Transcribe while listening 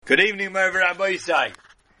Good evening, Merv Rabbi Isai.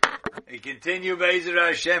 We continue Be'ezer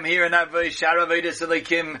Hashem here in Avos Shara Vedas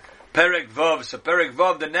Elikim Perek Vav. So Perek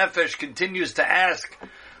Vav, the Nefesh continues to ask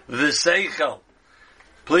the Seichel,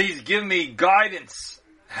 please give me guidance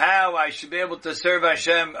how I should be able to serve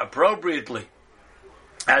Hashem appropriately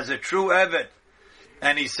as a true Eved.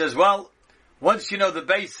 And he says, well, once you know the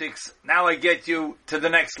basics, now I get you to the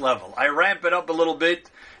next level. I ramp it up a little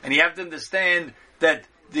bit, and you have to understand that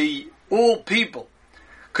all people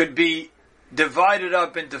could be divided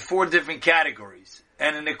up into 4 different categories.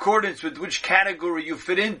 And in accordance with which category you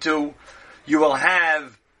fit into, you will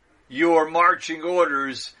have your marching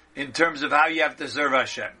orders in terms of how you have to serve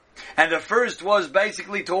Hashem. And the first was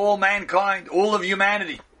basically to all mankind, all of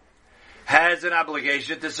humanity has an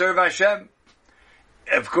obligation to serve Hashem.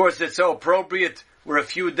 Of course, it's so appropriate. We're a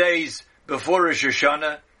few days before Rosh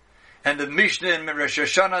Hashanah. And the Mishnah in Rosh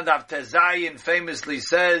Hashanah Daf Tezayin famously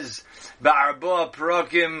says, Ba'arboa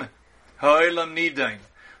Parakim Ha'olam Nidain.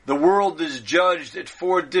 The world is judged at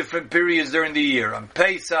 4 different periods during the year. On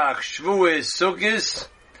Pesach, Shavuos, Sukkot,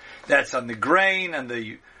 that's on the grain, on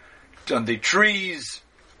the trees,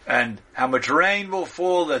 and how much rain will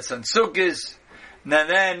fall, that's on Sukkot. And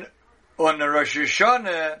then on the Rosh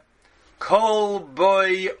Hashanah, Kol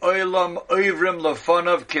Boi Olam Oivrim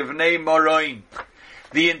Lefonav Kivnei Moroin.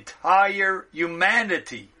 The entire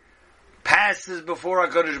humanity passes before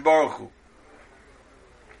HaKadosh Baruch Hu.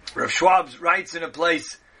 Rav Schwab writes in a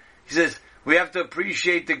place, he says, we have to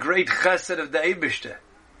appreciate the great chesed of the Eibishter,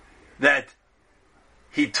 that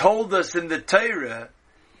he told us in the Torah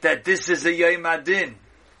that this is a Yom Adin.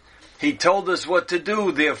 He told us what to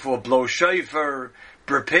do, therefore blow shofar,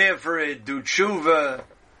 prepare for it, do tshuva.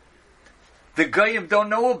 The Goyim don't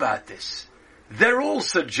know about this. They're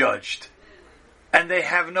also judged. And they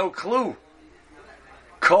have no clue.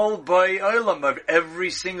 Kol by olam, of every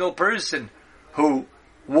single person who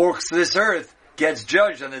walks this earth gets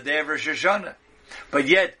judged on the day of Rosh Hashanah. But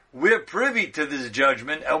yet, we're privy to this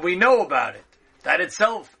judgment and we know about it. That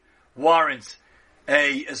itself warrants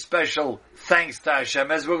a special thanks to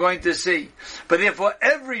Hashem, as we're going to see. But therefore,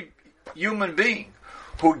 every human being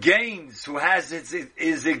who has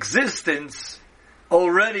his existence,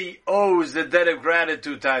 already owes the debt of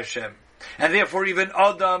gratitude to Hashem. And therefore even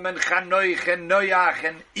Adam and Chanoich and Noach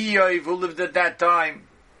and Eov who lived at that time,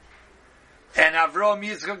 and Avram,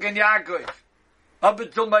 Yitzchak and Yaakov, up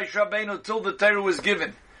until Moshe Rabbeinu, till the Torah was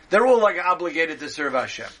given, they're all like obligated to serve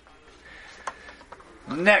Hashem.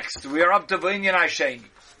 Next, we are up to V'inyan Hasheni.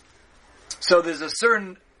 So there's a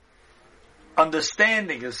certain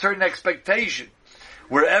understanding, a certain expectation,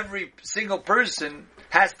 where every single person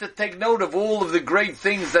has to take note of all of the great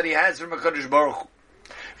things that he has from HaKadosh Baruch Hu.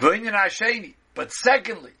 V'inyan Hasheni. But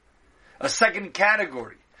secondly, a second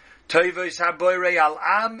category, Toivos haboirei al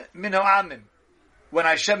am min ha'amim. When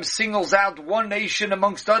Hashem singles out one nation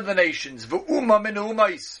amongst other nations, v'uma min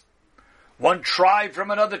ha'umais, one tribe from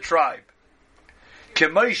another tribe.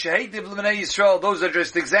 K'moshe heitiv l'bnei Yisrael, those are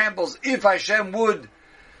just examples. If Hashem would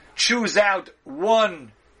choose out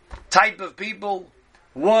one type of people,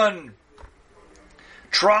 one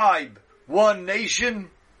tribe, one nation,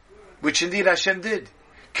 which indeed Hashem did.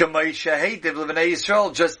 Just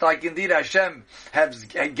like indeed Hashem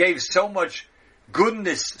gave so much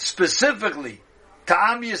goodness specifically to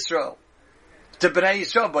Am Yisrael, to Bnei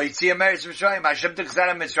Yisrael, but Yitzia Meretz Mitzrayim, Hashem took us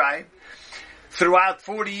out of Mitzrayim throughout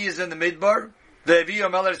 40 years in the Midbar, the Aviyah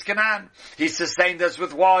Melech Canaan. He sustained us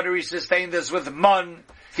with water, He sustained us with mun,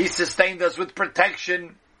 He sustained us with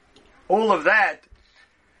protection. All of that,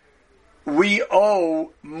 we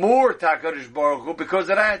owe more to HaKadosh Baruch Hu because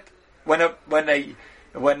of that. When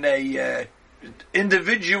a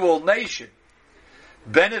individual nation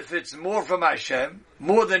benefits more from Hashem,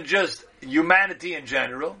 more than just humanity in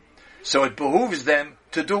general, so it behooves them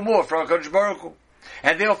to do more for HaKadosh Baruch Hu.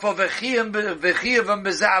 And therefore, in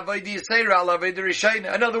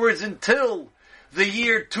other words, until the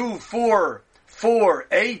year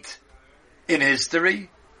 2448 in history,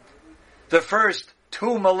 the first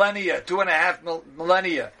 2.5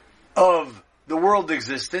 millennia of the world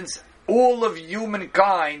existence, all of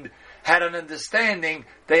humankind had an understanding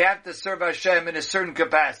they have to serve Hashem in a certain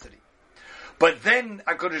capacity. But then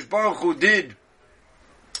HaKadosh Baruch Hu did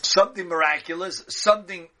something miraculous,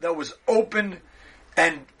 something that was open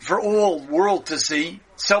and for all world to see,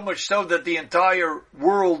 so much so that the entire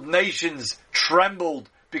world nations trembled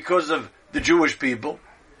because of the Jewish people.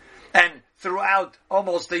 And throughout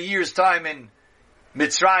almost a year's time in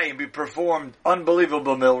Mitzrayim, we performed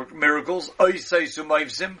unbelievable miracles.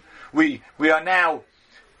 We are now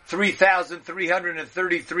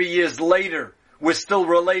 3,333 years later. We're still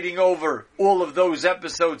relating over all of those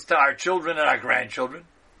episodes to our children and our grandchildren.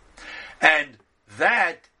 And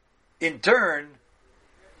that, in turn,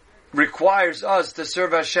 requires us to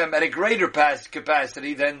serve Hashem at a greater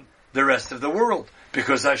capacity than the rest of the world,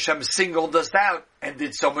 because Hashem singled us out and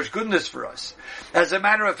did so much goodness for us. As a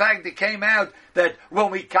matter of fact, it came out that when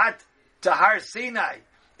we got to Har Sinai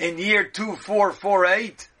in year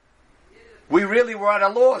 2448, we really were at a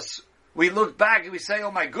loss. We look back and we say,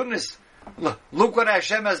 oh my goodness, look what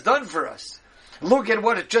Hashem has done for us. Look at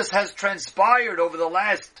what it just has transpired over the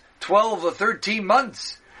last 12 or 13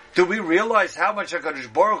 months. Do we realize how much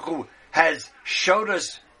HaKadosh Baruch Hu has showed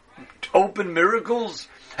us open miracles?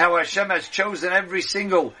 How Hashem has chosen every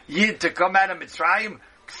single Yid to come out of Mitzrayim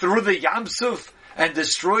through the Yam Suf and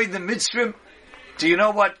destroy the Mitzrayim? Do you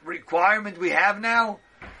know what requirement we have now?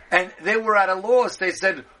 And they were at a loss. They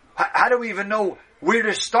said, how do we even know where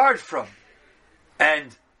to start from?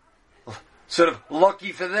 And sort of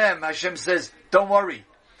lucky for them, Hashem says, don't worry.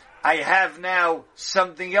 I have now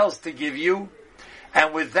something else to give you.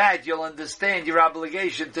 And with that, you'll understand your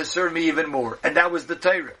obligation to serve me even more. And that was the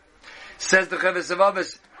Torah. Says the Chovos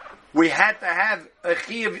HaLevavos, we had to have a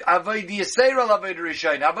Chiyuv Avodah Yisrael Avodah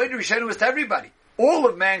Rishon. Avodah Rishon was to everybody. All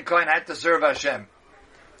of mankind had to serve Hashem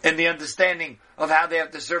in the understanding of how they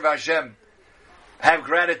have to serve Hashem, have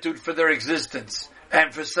gratitude for their existence,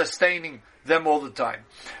 and for sustaining them all the time.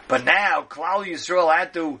 But now, Klal Yisrael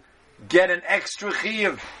had to get an extra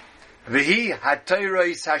Chiyuv. V'hi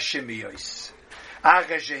HaTorah HaShemiyos.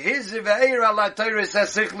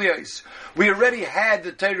 We already had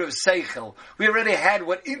the Torah of Seichel. We already had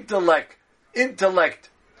what intellect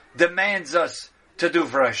demands us to do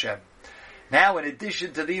for Hashem. Now, in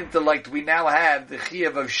addition to the intellect, we now have the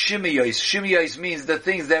Chiyuv of Shimiyos. Shimiyos means the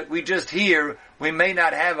things that we just hear, we may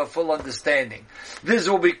not have a full understanding. This is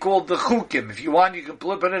what we call the Chukim. If you want, you can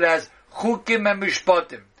put it as Chukim and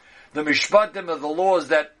Mishpatim. The Mishpatim are the laws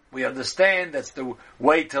that we understand. That's the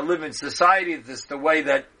way to live in society. That's the way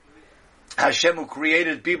that Hashem, who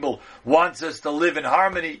created people, wants us to live in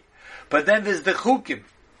harmony. But then there's the Chukim.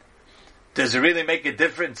 Does it really make a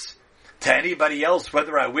difference to anybody else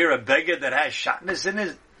whether I wear a beggar that has shatnez in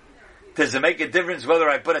it? Does it make a difference whether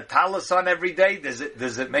I put a talis on every day? Does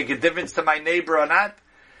it make a difference to my neighbor or not?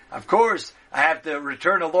 Of course, I have to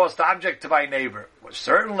return a lost object to my neighbor. Well,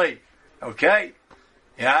 certainly. Okay.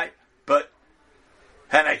 Yeah.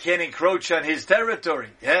 And I can't encroach on his territory.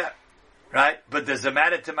 Yeah. Right? But does it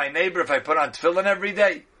matter to my neighbor if I put on tefillin every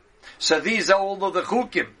day? So these are all of the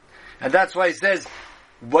chukim. And that's why it says,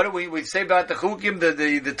 what do we say about the chukim?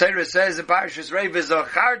 The Torah says in Parashas Re'eh,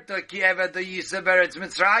 V'zocharta ki eved Yisrael beretz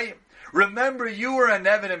Mitzrayim. Remember you were an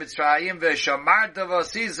Eved in Mitzrayim, v'shamarta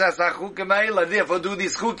v'asisas ha'chukim ha'ela. Therefore do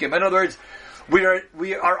these chukim. In other words,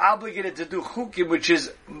 we are obligated to do chukim, which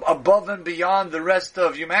is above and beyond the rest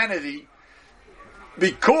of humanity,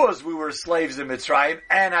 because we were slaves in Mitzrayim,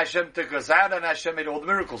 and Hashem took us out, and Hashem made all the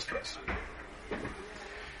miracles for us.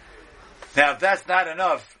 Now, if that's not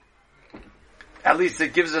enough, at least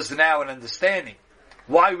it gives us now an understanding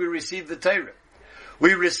why we receive the Torah.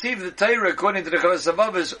 We receive the Torah, according to the Chovos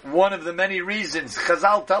HaLevavos, one of the many reasons.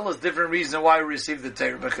 Chazal tell us different reasons why we receive the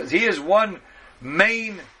Torah, because here's one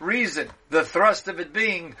main reason, the thrust of it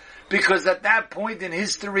being, because at that point in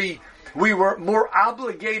history, we were more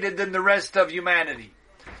obligated than the rest of humanity,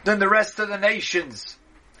 than the rest of the nations.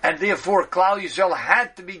 And therefore, Klal Yisrael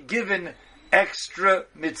had to be given extra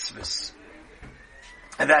mitzvahs.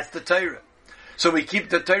 And that's the Torah. So we keep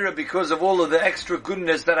the Torah because of all of the extra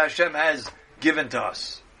goodness that Hashem has given to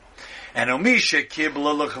us. And Omisha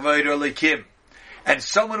Kibla L'Chvayra L'Kim. And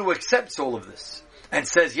someone who accepts all of this and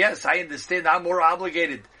says, yes, I understand I'm more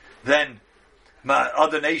obligated than my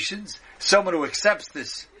other nations. Someone who accepts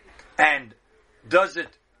this and does it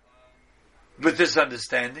with this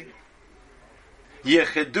understanding.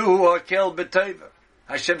 Yecheduhu hakel b'tova.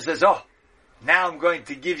 Hashem says, oh, now I'm going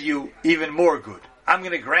to give you even more good. I'm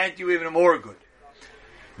going to grant you even more good.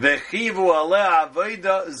 V'chivu aleh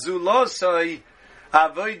avoda zulosai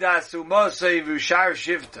avoda sumosai v'shar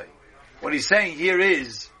shivtai. What he's saying here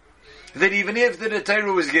is that even if the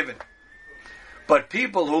Torah was given, but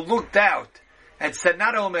people who looked out and said,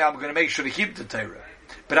 not only I'm going to make sure to keep the Torah,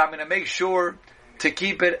 but I'm going to make sure to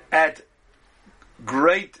keep it at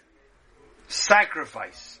great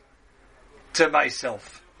sacrifice to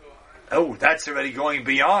myself. Oh, that's already going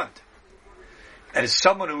beyond. And as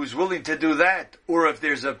someone who is willing to do that, or if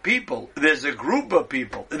there's a people, there's a group of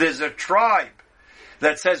people, there's a tribe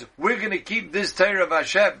that says, we're going to keep this Torah of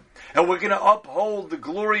Hashem, and we're going to uphold the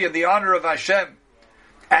glory and the honor of Hashem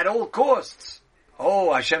at all costs.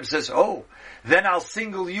 Oh, Hashem says, oh, then I'll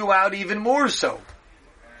single you out even more so.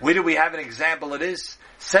 Where do we have an example of this?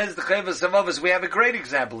 Says the Chovos HaLevavos, we have a great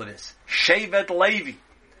example of this. Shevet Levi.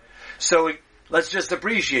 So let's just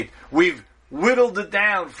appreciate. We've whittled it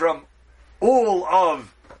down from all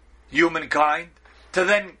of humankind to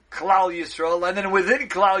then Klal Yisrael, and then within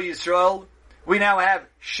Klal Yisrael, we now have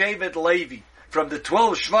Shevet Levi. From the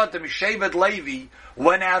 12 Shvatim, Shevet Levi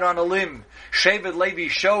went out on a limb. Shevet Levi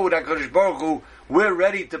showed HaKadosh Baruch Hu, we're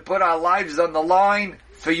ready to put our lives on the line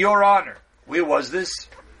for your honor. Where was this?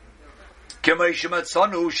 K'moshe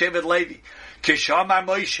Matzonu, Shevet Levi. K'shamar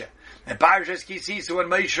Moshe. And Parashas Ki Sisa, when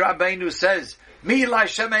Moshe Rabbeinu says, Mi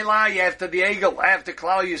Lashem Elai, after the Egel, after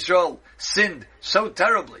Klal Yisrael sinned so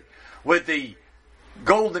terribly with the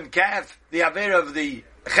golden calf, the Aver of the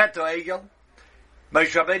Cheto Egel,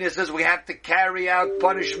 Moshe Rabbeinu says we have to carry out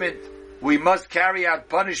punishment. We must carry out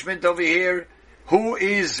punishment over here. Who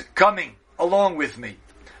is coming along with me?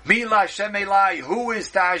 Mi Lashem Elai, who is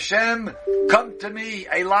to Hashem? Come to me,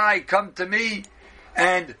 Elai, come to me.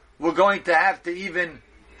 And we're going to have to even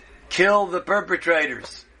kill the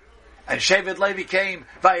perpetrators. And Shevet Levi came,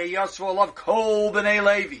 Vayayasvu Alav Kol B'nai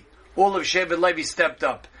Levi. All of Shevet Levi stepped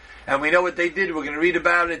up. And we know what they did. We're going to read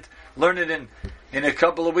about it, learn it in a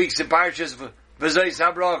couple of weeks in Parashas V'Zayis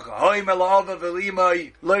HaBracha. Hoy Melava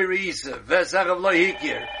V'limai Lo Reisa V'Esachav Lo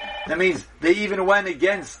Hikir. That means they even went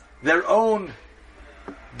against their own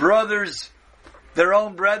brothers, their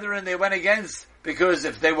own brethren they went against, because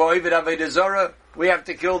if they were Ovid Avodah Zarah, we have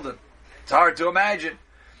to kill them. It's hard to imagine.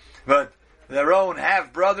 But their own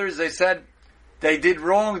half-brothers, they said they did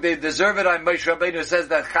wrong, they deserve it. And Moshe Rabbeinu says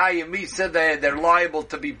that Chai and me said they're liable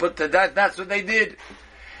to be put to death. That's what they did.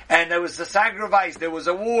 And there was a sacrifice, there was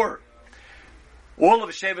a war. All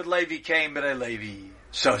of Shevet Levi came, B'nai Levi.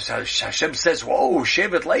 So Hashem says, whoa,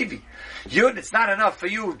 Shevet Levi, it's not enough for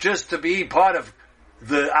you just to be part of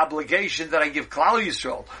the obligation that I give Klal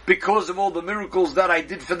Yisrael because of all the miracles that I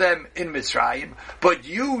did for them in Mitzrayim, but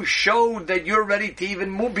you showed that you're ready to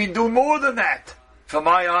even do more than that for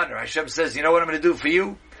my honor. Hashem says, you know what I'm going to do for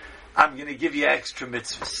you? I'm going to give you extra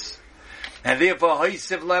mitzvahs. And therefore, Hashem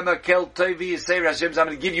says, I'm going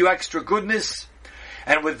to give you extra goodness,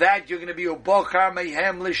 and with that you're going to be Ubachar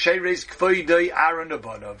Mehem L'Sheres K'voidei Aaron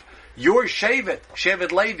Abanov. Your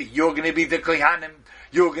Shevet Levi, you're going to be the Kohanim,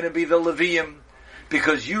 you're going to be the Leviim,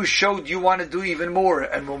 because you showed you want to do even more.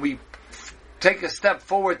 And when we take a step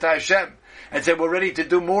forward to Hashem and say we're ready to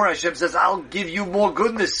do more, Hashem says, I'll give you more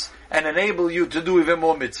goodness and enable you to do even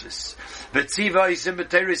more mitzvahs.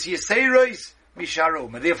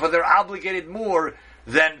 And therefore they're obligated more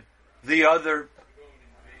than the other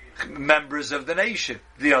members of the nation,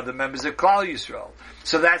 the other members of Klal Yisrael.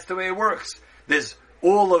 So that's the way it works. There's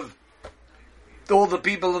all the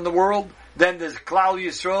people in the world, then there's Klal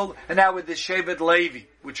Yisrael, and now with the Shevet Levi,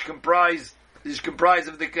 which is comprised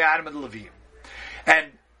of the Kohanim and the Leviim.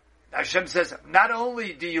 And Hashem says, not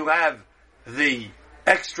only do you have the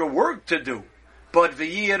extra work to do, but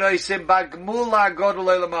you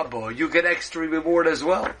get extra reward as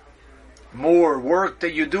well. More work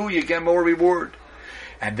that you do, you get more reward.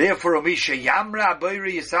 And therefore, and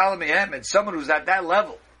someone who's at that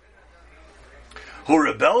level, who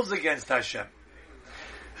rebels against Hashem,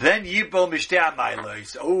 then Yipol Mishtei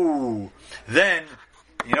Amaylos. Oh, then,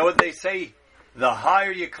 you know what they say? The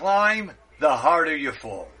higher you climb, the harder you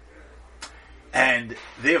fall. And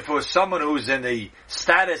therefore, someone who's in the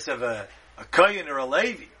status of a Kohen or a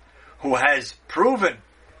Levi, who has proven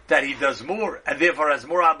that he does more, and therefore has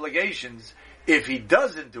more obligations, if he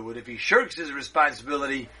doesn't do it, if he shirks his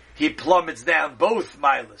responsibility, he plummets down both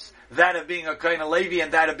milas. That of being a Kohen Levi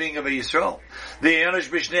and that of being of a Yisrael. The Yonush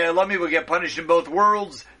B'Shnei Elami will get punished in both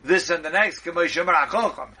worlds, this and the next. He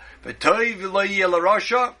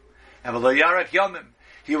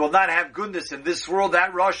will not have goodness in this world,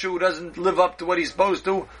 that Rasha who doesn't live up to what he's supposed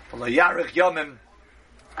to,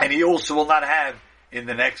 and he also will not have in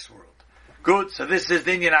the next world. Good, so this is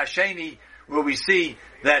the Inyan Hasheni, where we see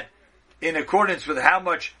that in accordance with how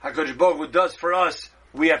much HaKadosh Baruch Hu does for us,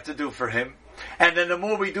 we have to do for Him. And then the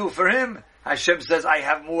more we do for Him, Hashem says, I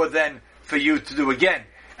have more than for you to do again.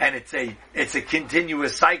 And it's a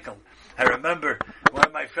continuous cycle. I remember one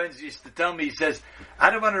of my friends used to tell me, he says,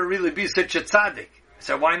 I don't want to really be such a tzaddik. I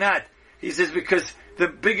said, why not? He says, because the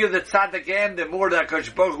bigger the tzaddik I am, the more that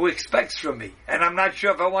HaKadosh Baruch Hu expects from me. And I'm not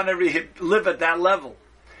sure if I want to live at that level.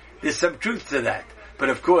 There's some truth to that. But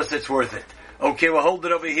of course, it's worth it. Okay, we'll hold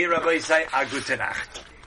it over here. Rabbi Yisai, a gute Nacht.